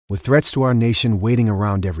With threats to our nation waiting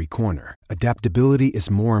around every corner, adaptability is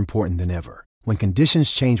more important than ever. When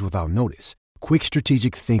conditions change without notice, quick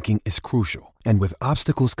strategic thinking is crucial. And with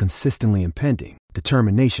obstacles consistently impending,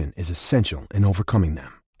 determination is essential in overcoming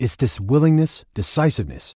them. It's this willingness,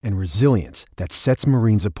 decisiveness, and resilience that sets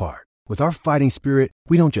Marines apart. With our fighting spirit,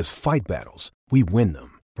 we don't just fight battles, we win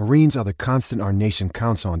them. Marines are the constant our nation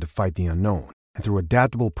counts on to fight the unknown. And through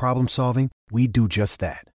adaptable problem solving, we do just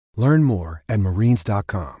that. Learn more at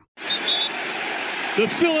marines.com. The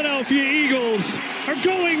Philadelphia Eagles are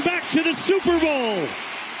going back to the Super Bowl.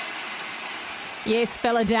 Yes,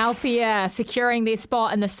 Philadelphia securing their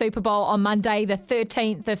spot in the Super Bowl on Monday, the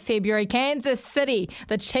 13th of February. Kansas City,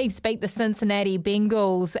 the Chiefs beat the Cincinnati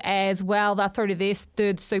Bengals as well. They're through to their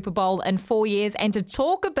third Super Bowl in 4 years. And to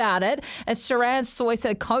talk about it is Shiraz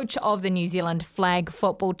Soysa, coach of the New Zealand flag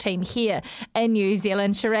football team here in New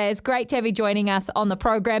Zealand. Shiraz, great to have you joining us on the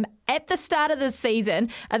program. At the start of the season,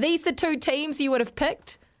 are these the two teams you would have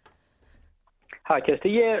picked? Hi, Kirsty.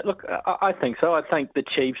 Yeah, look, I think so. I think the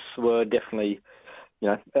Chiefs were definitely,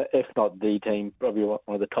 if not the team, probably one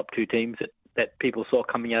of the top two teams that people saw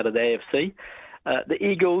coming out of the AFC. The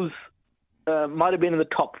Eagles might have been in the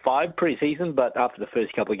top five pre-season, but after the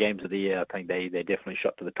first couple of games of the year, I think they definitely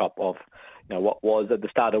shot to the top of what was at the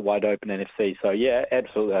start a wide open NFC. So yeah,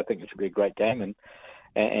 absolutely, I think it should be a great game,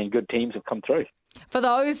 and good teams have come through. For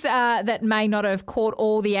those that may not have caught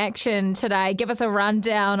all the action today, give us a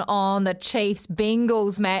rundown on the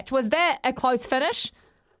Chiefs-Bengals match. Was that a close finish?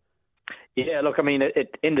 Yeah, look, I mean,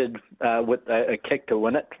 it ended with a kick to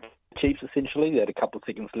win it. Chiefs, essentially. They had a couple of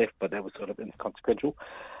seconds left, but that was sort of inconsequential.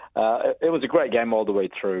 It was a great game all the way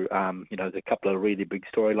through. There's a couple of really big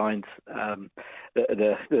storylines.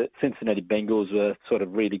 The Cincinnati Bengals were sort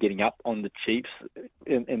of really getting up on the Chiefs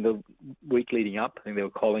in the week leading up. I think they were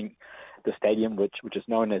calling the stadium, which is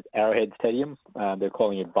known as Arrowhead Stadium. They're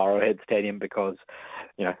calling it Burrowhead Stadium because,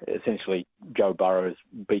 essentially Joe Burrow has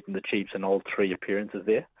beaten the Chiefs in all three appearances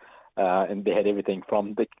there. And they had everything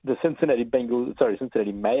from the Cincinnati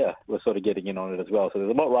mayor was sort of getting in on it as well. So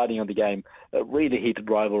there's a lot riding on the game, a really heated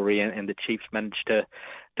rivalry, and the Chiefs managed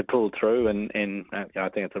to pull through. And I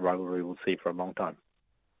think it's a rivalry we'll see for a long time.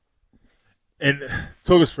 And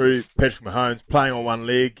talk us through Patrick Mahomes playing on one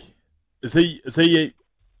leg. Is he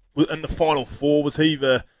in the Final Four? Was he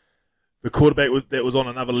the quarterback that was on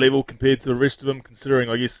another level compared to the rest of them, considering,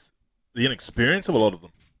 I guess, the inexperience of a lot of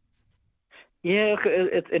them? Yeah,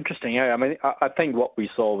 it's interesting. I mean, I think what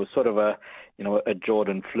we saw was sort of a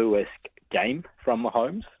Jordan Flu-esque game from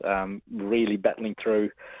Mahomes, really battling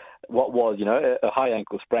through what was, a high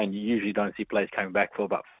ankle sprain. You usually don't see players coming back for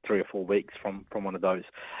about 3 or 4 weeks from one of those.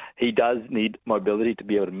 He does need mobility to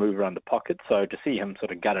be able to move around the pocket. So to see him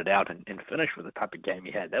sort of gut it out and finish with the type of game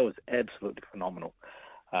he had, that was absolutely phenomenal.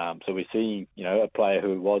 So we're seeing, a player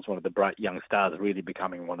who was one of the bright young stars really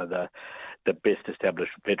becoming one of the best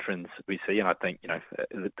established veterans we see. And I think,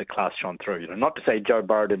 the class shone through. Not to say Joe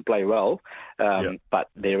Burrow didn't play well, but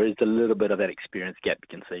there is a little bit of that experience gap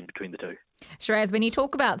you can see between the two. Shiraz, when you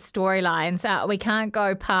talk about storylines, we can't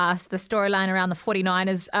go past the storyline around the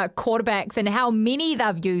 49ers quarterbacks and how many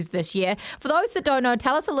they've used this year. For those that don't know,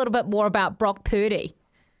 tell us a little bit more about Brock Purdy.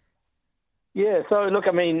 Yeah, so look,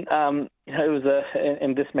 I mean, it was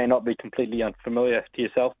and this may not be completely unfamiliar to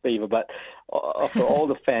yourself, Beaver, but after all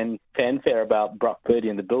the fanfare about Brock Purdy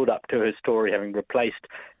and the build-up to his story, having replaced,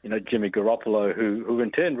 Jimmy Garoppolo, who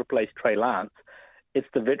in turn replaced Trey Lance, it's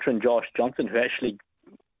the veteran Josh Johnson who actually,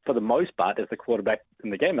 for the most part, is the quarterback in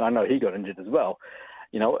the game, and I know he got injured as well.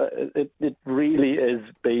 It really has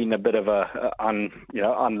been a bit of a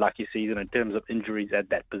unlucky season in terms of injuries at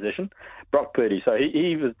that position. Brock Purdy, so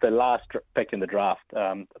he was the last pick in the draft.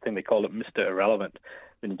 I think they call it Mr. Irrelevant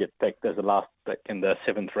when you get picked as the last pick in the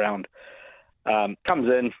 7th round. Comes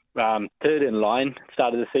in third in line,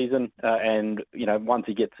 start of the season, and once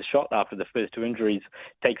he gets a shot after the first 2 injuries,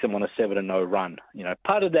 takes him on a 7-0 run.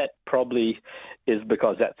 Part of that probably is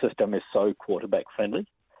because that system is so quarterback friendly.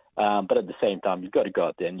 But at the same time, you've got to go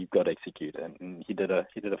out there and you've got to execute. And he did a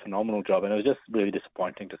phenomenal job. And it was just really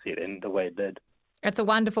disappointing to see it end the way it did. It's a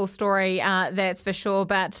wonderful story, that's for sure.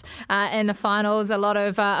 But in the finals, a lot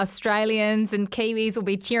of Australians and Kiwis will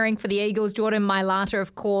be cheering for the Eagles. Jordan Mailata,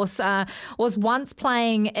 of course, was once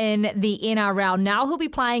playing in the NRL. Now he'll be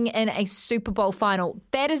playing in a Super Bowl final.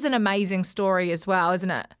 That is an amazing story as well,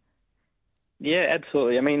 isn't it? Yeah,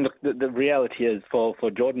 absolutely. I mean, look, the reality is for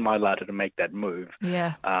Jordan Mailata to make that move.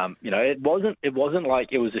 Yeah. It wasn't like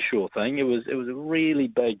it was a sure thing. It was a really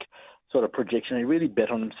big sort of projection. He really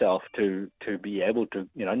bet on himself to be able to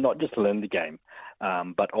not just learn the game,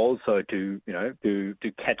 but also to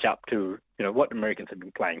catch up to what Americans have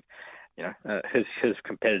been playing. his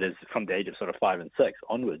competitors from the age of sort of 5 and 6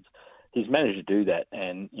 onwards. He's managed to do that,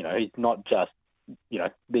 and he's not just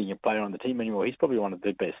being a player on the team anymore. He's probably one of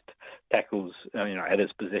the best tackles at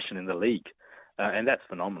his position in the league, and that's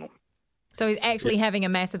phenomenal. So he's actually having a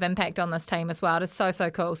massive impact on this team as well. It is so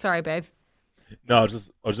cool. Sorry, Bev. No, I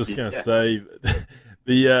was just going to say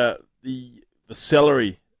the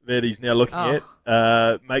salary that he's now looking at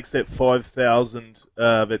makes that 5,000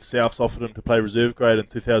 that Souths offered him to play reserve grade in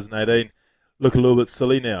 2018 look a little bit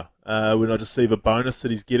silly now. When I just see the bonus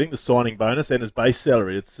that he's getting, the signing bonus and his base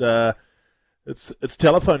salary, it's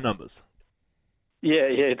telephone numbers. Yeah,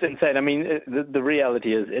 it's insane. I mean, the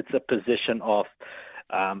reality is it's a position of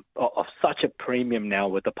such a premium now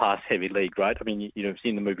with the pass-heavy league, right? I mean, you've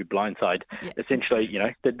seen the movie Blindside. Yeah. Essentially,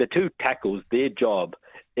 the two tackles, their job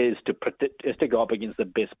is to go up against the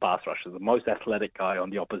best pass rusher, the most athletic guy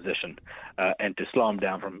on the opposition, and to slow him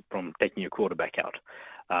down from taking your quarterback out.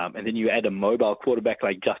 And then you add a mobile quarterback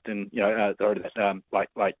like Justin,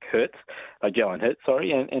 like Hurts, Jalen Hurts,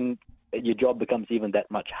 and your job becomes even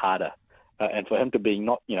that much harder. And for him to be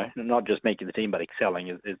not just making the team but excelling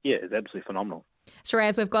is absolutely phenomenal.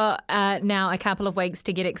 Shiraz, we've got now a couple of weeks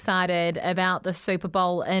to get excited about the Super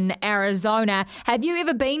Bowl in Arizona. Have you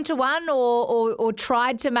ever been to one or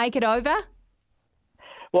tried to make it over?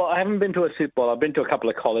 Well, I haven't been to a Super Bowl. I've been to a couple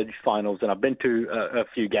of college finals, and I've been to a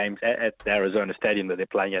few games at the Arizona Stadium that they're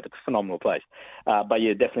playing at. It's a phenomenal place. But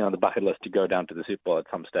yeah, definitely on the bucket list to go down to the Super Bowl at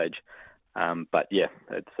some stage. But yeah,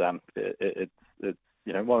 it's one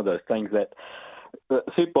of those things that the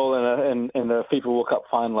Super Bowl and the FIFA World Cup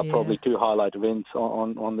final are probably two highlight events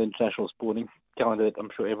on the international sporting calendar that I'm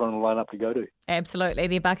sure everyone will line up to go to. Absolutely.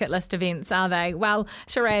 They're bucket list events, are they? Well,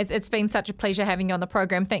 Shiraz, it's been such a pleasure having you on the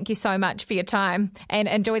program. Thank you so much for your time and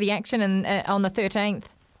enjoy the action on the 13th.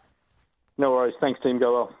 No worries. Thanks, team.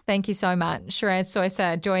 Go well. Thank you so much. Shiraz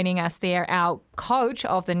Soisa joining us there, our coach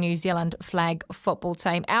of the New Zealand flag football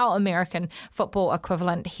team, our American football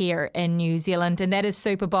equivalent here in New Zealand. And that is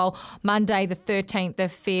Super Bowl Monday, the 13th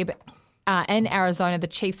of Feb in Arizona, the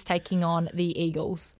Chiefs taking on the Eagles.